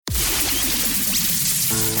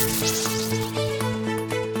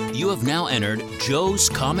have now entered Joe's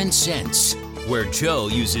Common Sense, where Joe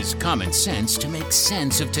uses common sense to make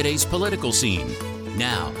sense of today's political scene.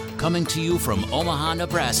 Now, coming to you from Omaha,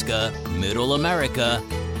 Nebraska, Middle America,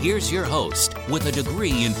 here's your host with a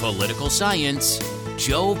degree in political science,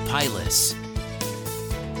 Joe Pilas.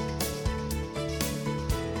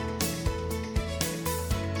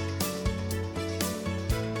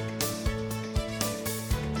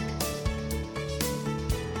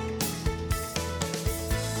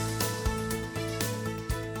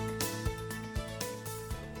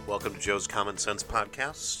 Welcome to Joe's Common Sense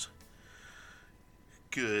Podcast.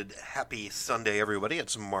 Good, happy Sunday, everybody.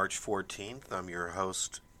 It's March 14th. I'm your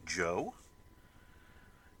host, Joe.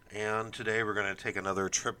 And today we're going to take another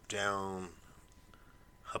trip down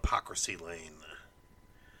hypocrisy lane.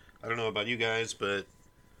 I don't know about you guys, but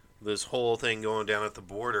this whole thing going down at the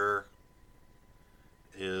border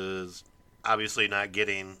is obviously not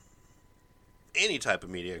getting any type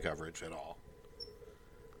of media coverage at all.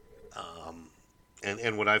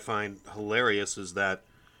 And what I find hilarious is that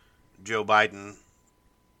Joe Biden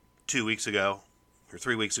 2 weeks ago, or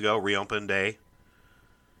 3 weeks ago, reopened a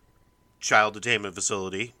child detainment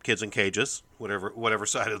facility, kids in cages, whatever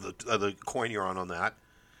side of the coin you're on that.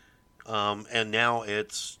 And now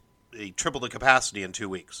he tripled the capacity in 2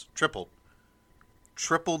 weeks.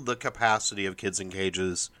 Tripled the capacity of kids in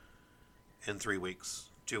cages in 3 weeks.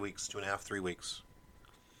 2 weeks, 2.5, 3 weeks.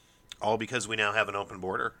 All because we now have an open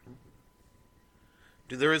border.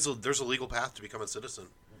 Dude, there's a legal path to become a citizen,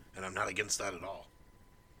 and I'm not against that at all.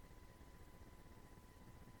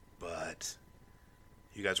 But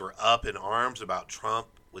you guys were up in arms about Trump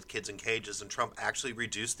with kids in cages, and Trump actually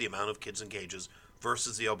reduced the amount of kids in cages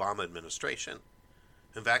versus the Obama administration.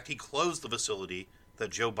 In fact, he closed the facility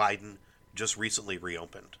that Joe Biden just recently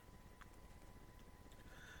reopened.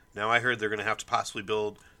 Now I heard they're going to have to possibly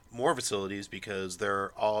build more facilities because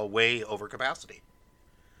they're all way over capacity.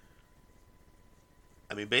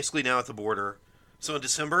 I mean, basically now at the border, so in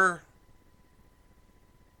December,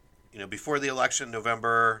 before the election,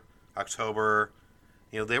 November, October,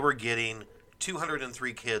 they were getting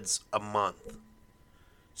 203 kids a month.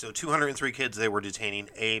 So 203 kids they were detaining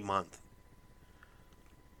a month.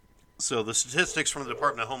 So the statistics from the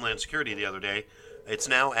Department of Homeland Security the other day, it's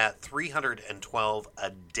now at 312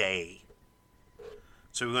 a day.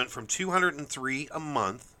 So we went from 203 a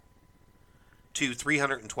month to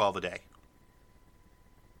 312 a day.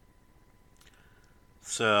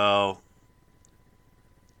 So,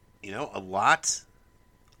 a lot's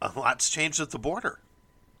changed at the border.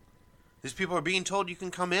 These people are being told you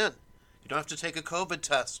can come in. You don't have to take a COVID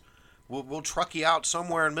test. We'll truck you out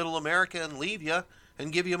somewhere in Middle America and leave you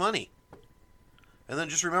and give you money. And then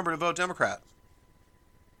just remember to vote Democrat.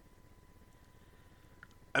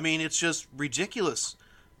 I mean, it's just ridiculous.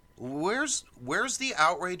 Where's the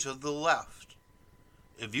outrage of the left?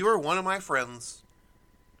 If you are one of my friends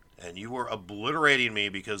and you were obliterating me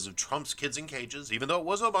because of Trump's kids in cages, even though it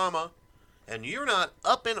was Obama, and you're not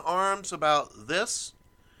up in arms about this,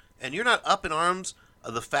 and you're not up in arms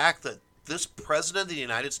of the fact that this president of the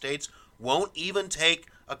United States won't even take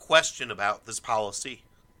a question about this policy.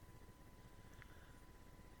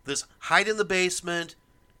 This hide in the basement,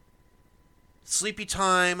 sleepy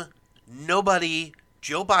time, nobody,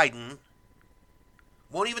 Joe Biden,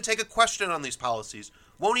 won't even take a question on these policies,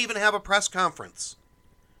 won't even have a press conference.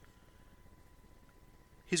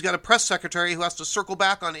 He's got a press secretary who has to circle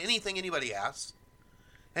back on anything anybody asks,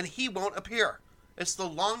 and he won't appear. It's the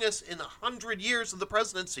longest in 100 years of the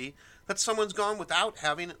presidency that someone's gone without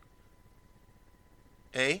having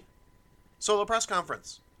a solo press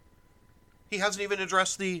conference. He hasn't even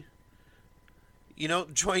addressed the,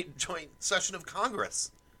 joint session of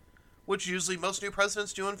Congress, which usually most new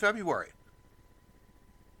presidents do in February.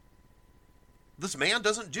 This man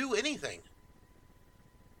doesn't do anything.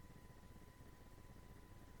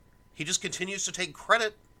 He just continues to take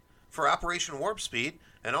credit for Operation Warp Speed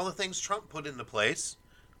and all the things Trump put into place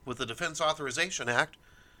with the Defense Authorization Act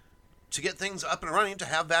to get things up and running, to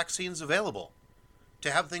have vaccines available, to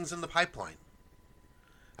have things in the pipeline.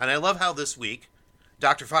 And I love how this week,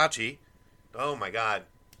 Dr. Fauci, oh my God.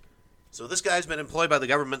 So this guy's been employed by the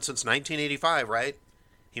government since 1985, right?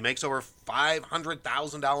 He makes over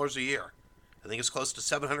 $500,000 a year. I think it's close to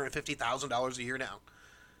 $750,000 a year now.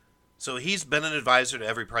 So he's been an advisor to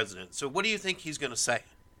every president. So what do you think he's going to say?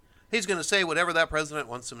 He's going to say whatever that president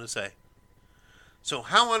wants him to say. So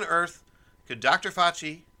how on earth could Dr.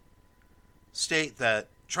 Fauci state that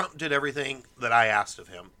Trump did everything that I asked of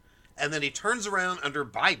him, and then he turns around under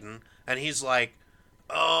Biden and he's like,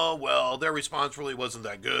 oh, well, their response really wasn't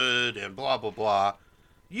that good and blah, blah, blah.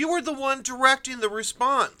 You were the one directing the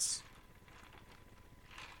response.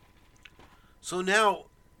 So now,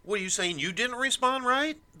 what are you saying? You didn't respond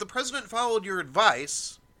right? The president followed your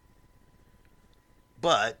advice,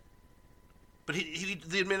 but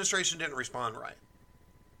the administration didn't respond right.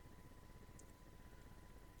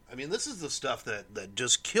 I mean, this is the stuff that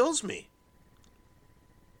just kills me.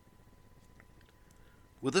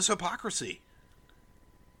 With this hypocrisy.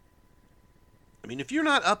 I mean, if you're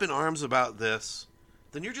not up in arms about this,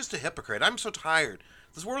 then you're just a hypocrite. I'm so tired.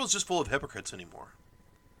 This world is just full of hypocrites anymore.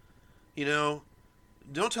 You know,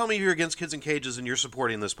 don't tell me you're against kids in cages and you're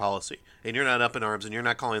supporting this policy, and you're not up in arms, and you're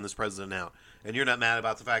not calling this president out, and you're not mad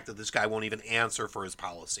about the fact that this guy won't even answer for his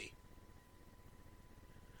policy.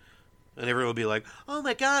 And everyone will be like, oh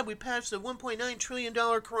my God, we passed a $1.9 trillion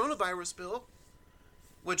coronavirus bill,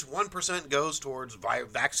 which 1% goes towards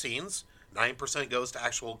vaccines, 9% goes to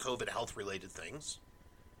actual COVID health-related things.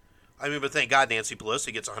 I mean, but thank God Nancy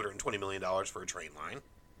Pelosi gets $120 million for a train line.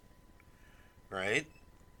 Right?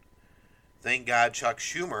 Thank God Chuck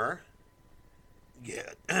Schumer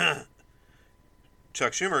gets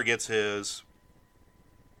his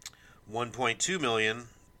 $1.2 million.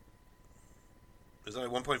 Is that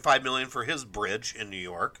 $1.5 million for his bridge in New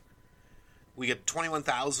York? We get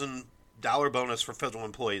 $21,000 bonus for federal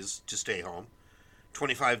employees to stay home.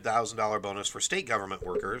 $25,000 bonus for state government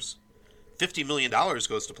workers. $50 million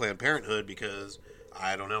goes to Planned Parenthood because,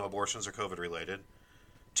 I don't know, abortions are COVID related.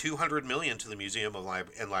 $200 million to the Museum of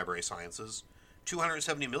and Library Sciences.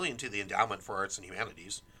 $270 million to the Endowment for Arts and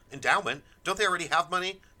Humanities. Endowment? Don't they already have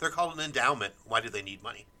money? They're called an endowment. Why do they need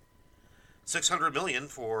money? $600 million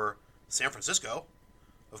for San Francisco.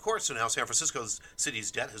 Of course, so now San Francisco's city's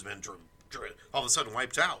debt has been all of a sudden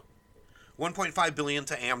wiped out. $1.5 billion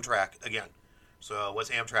to Amtrak again. So what's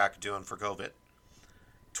Amtrak doing for COVID?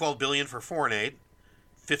 $12 billion for foreign aid,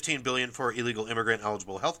 $15 billion for illegal immigrant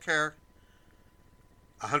eligible health care,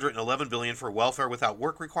 $111 billion for welfare without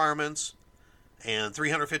work requirements, and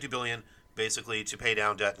 $350 billion basically to pay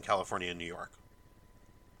down debt in California and New York.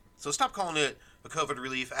 So stop calling it a COVID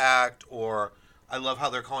Relief Act, or I love how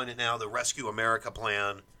they're calling it now the Rescue America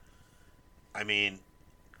Plan. I mean,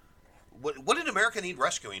 what did America need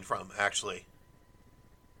rescuing from, actually?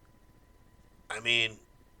 I mean,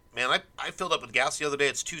 man, I filled up with gas the other day.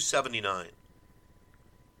 It's $2.79.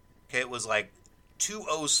 Okay, it was like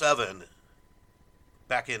 $2.07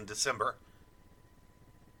 back in December.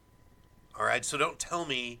 All right, so don't tell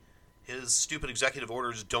me his stupid executive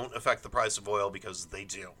orders don't affect the price of oil, because they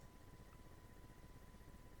do.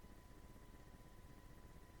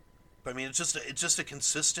 But I mean, it's just a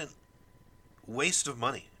consistent waste of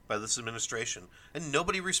money by this administration, and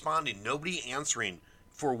nobody responding, nobody answering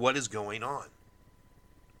for what is going on.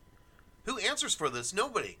 Who answers for this?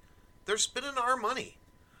 Nobody. They're spending our money.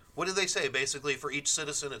 What do they say? Basically, for each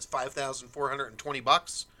citizen, it's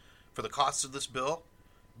 $5,420 for the cost of this bill,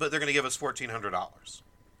 but they're going to give us $1,400.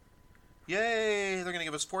 Yay! They're going to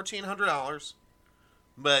give us $1,400,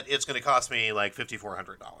 but it's going to cost me like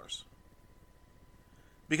 $5,400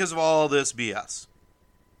 because of all this BS.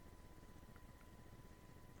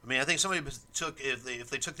 I mean, I think somebody took, if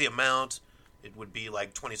they took the amount, it would be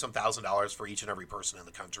like $20-some thousand for each and every person in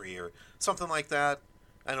the country, or something like that.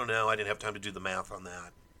 I don't know. I didn't have time to do the math on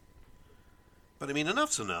that. But I mean,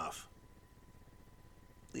 enough's enough.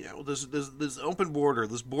 You know, there's open border,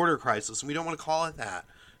 this border crisis, and we don't want to call it that.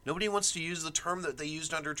 Nobody wants to use the term that they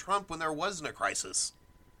used under Trump when there wasn't a crisis.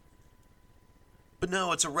 But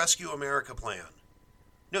no, it's a Rescue America plan.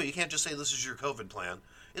 No, you can't just say this is your COVID plan.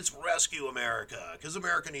 It's Rescue America, because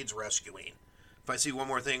America needs rescuing. If I see one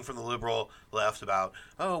more thing from the liberal left about,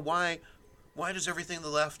 oh, why does everything the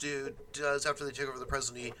left does after they take over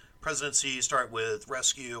the presidency start with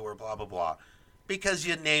rescue or blah, blah, blah? Because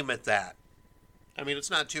you name it that. I mean, it's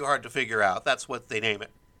not too hard to figure out. That's what they name it.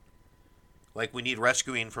 Like, we need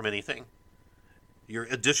rescuing from anything. Your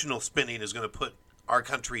additional spending is going to put our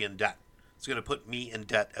country in debt. It's going to put me in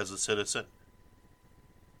debt as a citizen.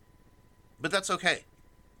 But that's okay,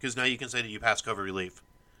 because now you can say that you passed COVID relief.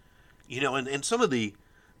 You know, and some of the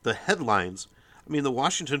headlines, I mean, the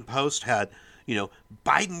Washington Post had, you know,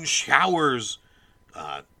 Biden showers,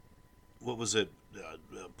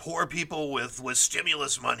 poor people with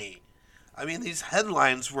stimulus money. I mean, these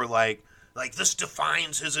headlines were like this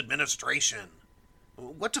defines his administration.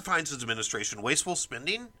 What defines his administration? Wasteful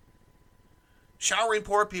spending? Showering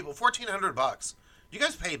poor people, $1,400. You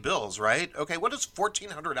guys pay bills, right? Okay, what does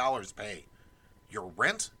 $1,400 pay? Your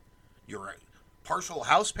rent? Your partial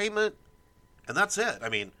house payment? And that's it. I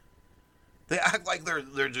mean, they act like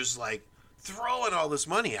they're just like throwing all this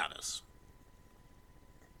money at us.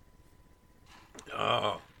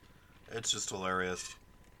 Oh, it's just hilarious.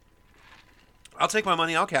 I'll take my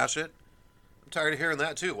money. I'll cash it. tired of hearing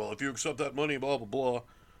that too. Well, if you accept that money, blah, blah, blah.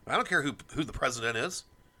 I don't care who the president is.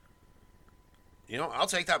 You know, I'll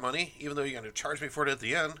take that money, even though you're going to charge me for it at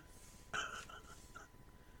the end.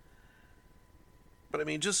 But I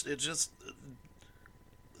mean,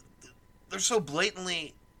 they're so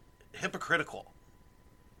blatantly hypocritical.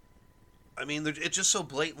 I mean, it's just so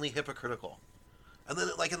blatantly hypocritical. And then,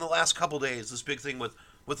 like in the last couple days, this big thing with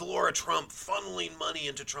Laura Trump funneling money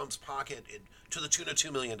into Trump's pocket to the tune of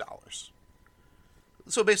 $2 million.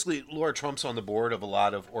 So basically, Laura Trump's on the board of a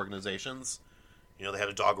lot of organizations. You know, they had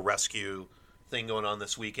a dog rescue thing going on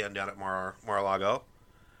this weekend down at Mar-a-Lago.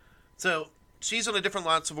 So she's on a different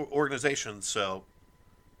lots of organizations. So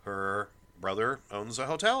her brother owns a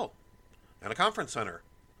hotel and a conference center.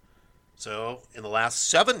 So in the last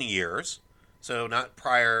 7 years, so not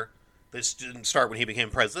prior, this didn't start when he became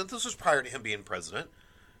president, this was prior to him being president,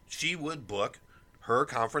 she would book her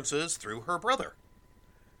conferences through her brother.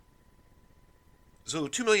 So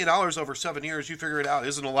 $2 million over 7 years, you figure it out,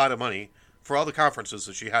 isn't a lot of money for all the conferences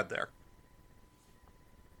that she had there.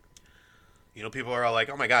 You know, people are all like,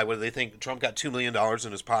 oh my God, what do they think? Trump got $2 million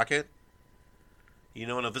in his pocket? You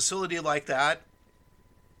know, in a facility like that,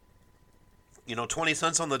 you know, 20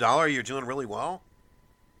 cents on the dollar, you're doing really well.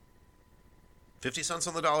 50 cents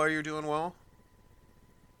on the dollar, you're doing well.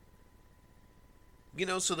 You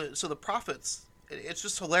know, so the profits, it's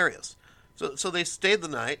just hilarious. So they stayed the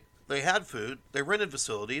night, they had food, they rented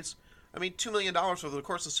facilities. I mean, $2 million over the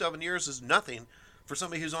course of 7 years is nothing for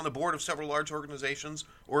somebody who's on the board of several large organizations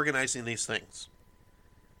organizing these things.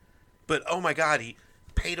 But, oh my God, he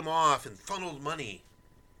paid them off and funneled money.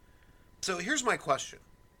 So here's my question.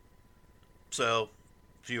 So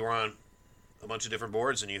if you were on a bunch of different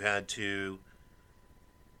boards and you had to,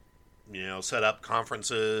 you know, set up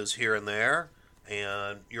conferences here and there,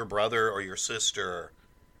 and your brother or your sister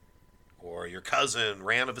or your cousin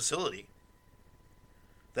ran a facility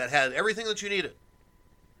that had everything that you needed,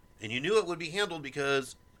 and you knew it would be handled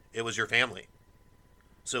because it was your family.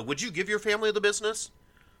 So would you give your family the business,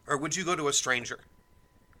 or would you go to a stranger?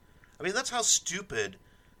 I mean, that's how stupid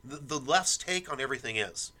the left's take on everything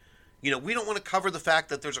is. You know, we don't want to cover the fact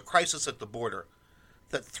that there's a crisis at the border,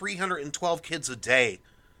 that 312 kids a day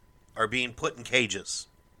are being put in cages.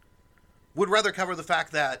 Would rather cover the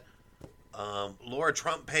fact that Laura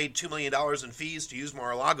Trump paid $2 million in fees to use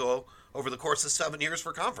Mar-a-Lago over the course of 7 years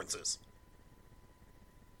for conferences.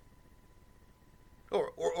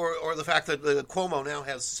 Or the fact that Cuomo now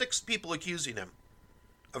has 6 people accusing him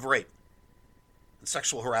of rape and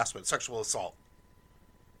sexual harassment, sexual assault.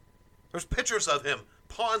 There's pictures of him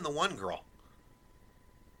pawing the one girl.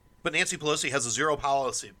 But Nancy Pelosi has a zero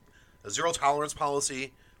tolerance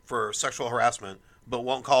policy for sexual harassment, but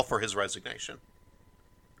won't call for his resignation.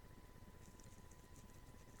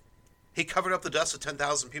 He covered up the deaths of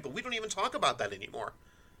 10,000 people. We don't even talk about that anymore.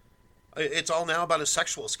 It's all now about a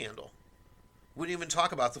sexual scandal. We don't even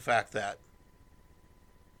talk about the fact that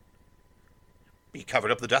he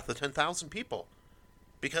covered up the death of 10,000 people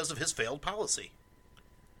because of his failed policy.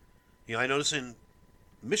 You know, I notice in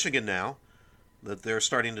Michigan now that they're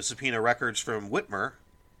starting to subpoena records from Whitmer,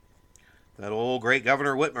 that old great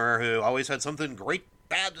Governor Whitmer, who always had something great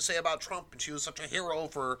bad to say about Trump, and she was such a hero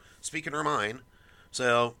for speaking her mind.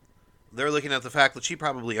 So they're looking at the fact that she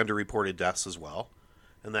probably underreported deaths as well,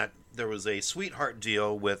 and that there was a sweetheart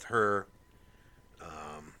deal with her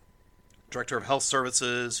director of health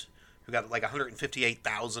services who got like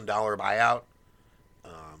 $158,000 buyout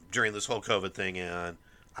during this whole COVID thing, and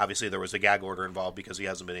obviously there was a gag order involved because he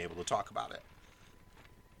hasn't been able to talk about it.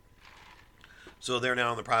 So they're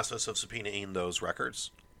now in the process of subpoenaing those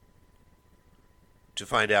records to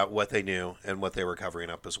find out what they knew and what they were covering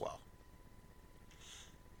up as well.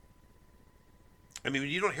 I mean,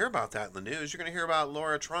 you don't hear about that in the news. You're going to hear about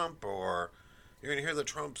Laura Trump, or you're going to hear that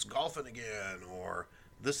Trump's golfing again, or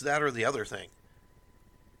this, that, or the other thing.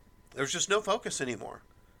 There's just no focus anymore.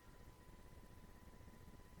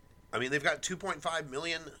 I mean, they've got 2.5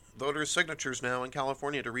 million voters' signatures now in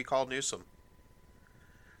California to recall Newsom.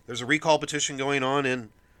 There's a recall petition going on in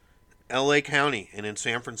L.A. County and in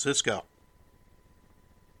San Francisco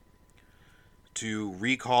to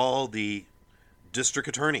recall the district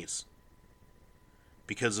attorneys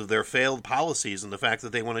because of their failed policies and the fact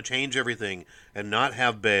that they want to change everything and not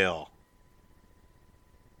have bail.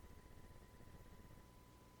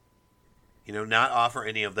 You know, not offer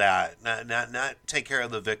any of that, not take care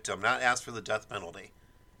of the victim, not ask for the death penalty.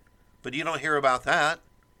 But you don't hear about that.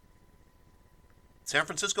 San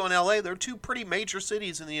Francisco and LA, they're two pretty major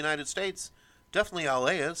cities in the United States. Definitely LA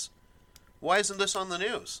is. Why isn't this on the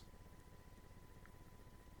news?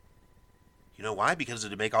 You know why? Because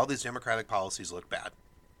it'd make all these Democratic policies look bad.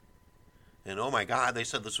 And oh my God, they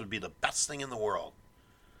said this would be the best thing in the world.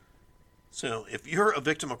 So if you're a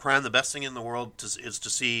victim of crime, the best thing in the world is to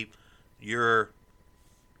see the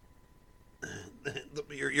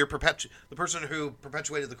person who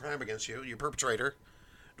perpetuated the crime against you, your perpetrator,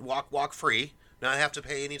 walk free, not have to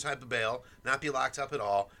pay any type of bail, not be locked up at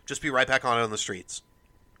all, just be right back on the streets.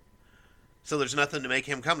 So there's nothing to make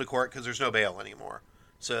him come to court because there's no bail anymore.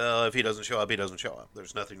 So if he doesn't show up, he doesn't show up.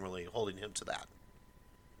 There's nothing really holding him to that.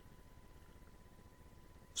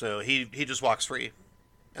 So he just walks free,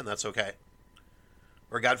 and that's okay.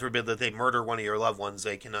 Or God forbid that they murder one of your loved ones,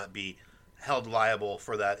 they cannot be held liable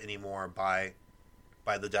for that anymore by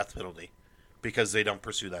the death penalty because they don't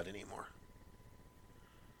pursue that anymore.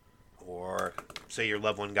 Or say your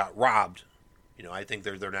loved one got robbed. I think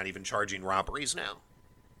they're not even charging robberies now.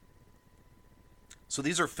 So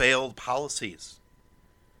these are failed policies.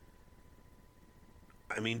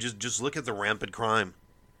 I mean, just look at the rampant crime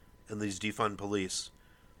and these defund police.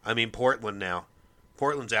 I mean, Portland now.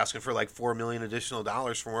 Portland's asking for like $4 million additional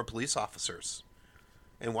dollars for more police officers.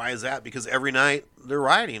 And why is that? Because every night they're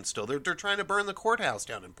rioting still. They're trying to burn the courthouse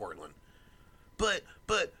down in Portland. But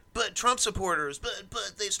Trump supporters, but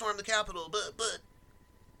they stormed the Capitol, but.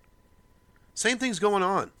 Same thing's going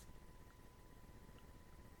on.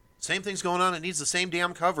 Same thing's going on. It needs the same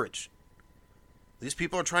damn coverage. These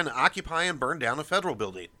people are trying to occupy and burn down a federal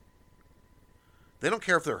building. They don't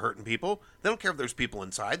care if they're hurting people. They don't care if there's people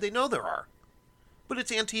inside. They know there are. But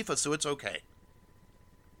it's Antifa, so it's okay.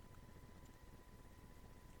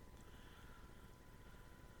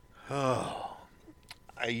 Oh,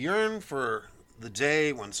 I yearn for the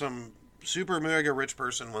day when some super mega rich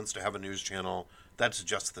person wants to have a news channel that's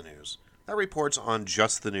just the news. That reports on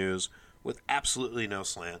just the news with absolutely no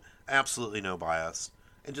slant, absolutely no bias,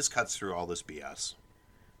 and just cuts through all this BS.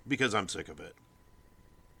 Because I'm sick of it.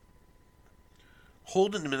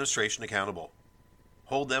 Hold an administration accountable.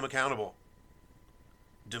 Hold them accountable.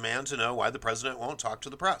 Demand to know why the president won't talk to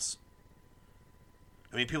the press.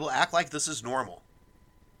 I mean, people act like this is normal.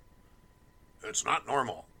 It's not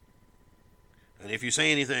normal. And if you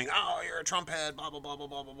say anything, oh, you're a Trump head, blah, blah, blah, blah,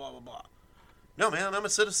 blah, blah, blah, blah. No, man, I'm a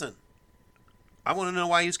citizen. I want to know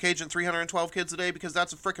why he's caging 312 kids a day, because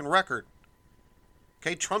that's a freaking record.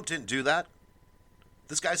 Okay, Trump didn't do that.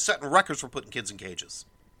 This guy's setting records for putting kids in cages.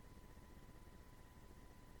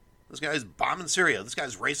 This guy's bombing Syria. This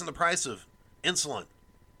guy's raising the price of insulin.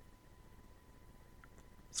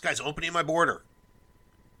 This guy's opening my border.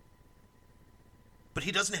 But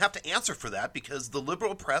he doesn't have to answer for that because the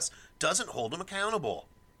liberal press doesn't hold him accountable.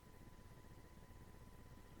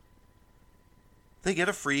 They get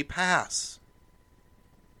a free pass.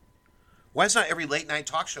 Why is not every late night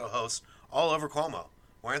talk show host all over Cuomo?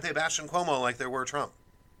 Why aren't they bashing Cuomo like they were Trump?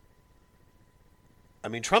 I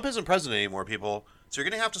mean, Trump isn't president anymore, people. So you're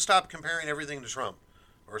going to have to stop comparing everything to Trump.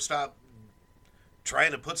 Or stop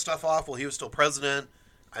trying to put stuff off while he was still president.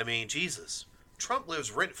 I mean, Jesus. Trump lives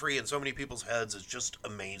rent-free in so many people's heads. It's just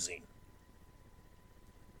amazing.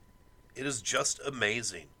 It is just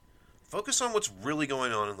amazing. Focus on what's really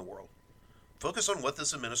going on in the world. Focus on what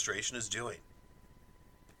this administration is doing.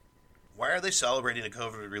 Why are they celebrating a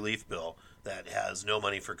COVID relief bill that has no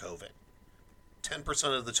money for COVID?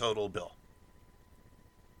 10% of the total bill.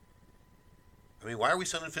 I mean, why are we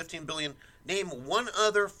sending $15 billion? Name one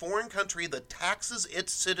other foreign country that taxes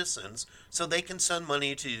its citizens so they can send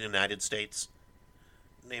money to the United States.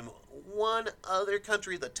 Name one other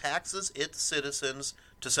country that taxes its citizens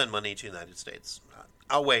to send money to the United States.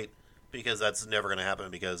 I'll wait, because that's never going to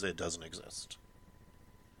happen because it doesn't exist.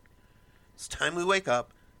 It's time we wake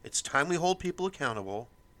up. It's time we hold people accountable.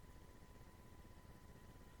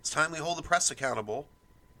 It's time we hold the press accountable.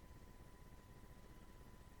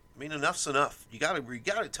 I mean, enough's enough. You gotta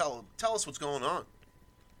tell us what's going on.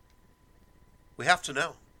 We have to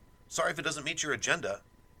know. Sorry if it doesn't meet your agenda.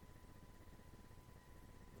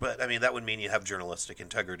 But, I mean, that would mean you have journalistic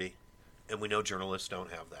integrity. And we know journalists don't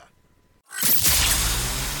have that.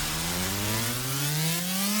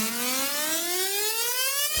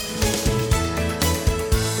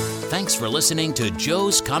 Thanks for listening to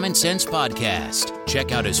Joe's Common Sense Podcast.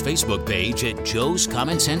 Check out his Facebook page at Joe's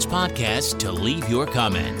Common Sense Podcast to leave your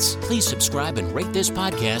comments. Please subscribe and rate this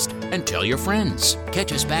podcast and tell your friends.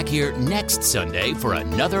 Catch us back here next Sunday for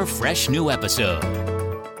another fresh new episode.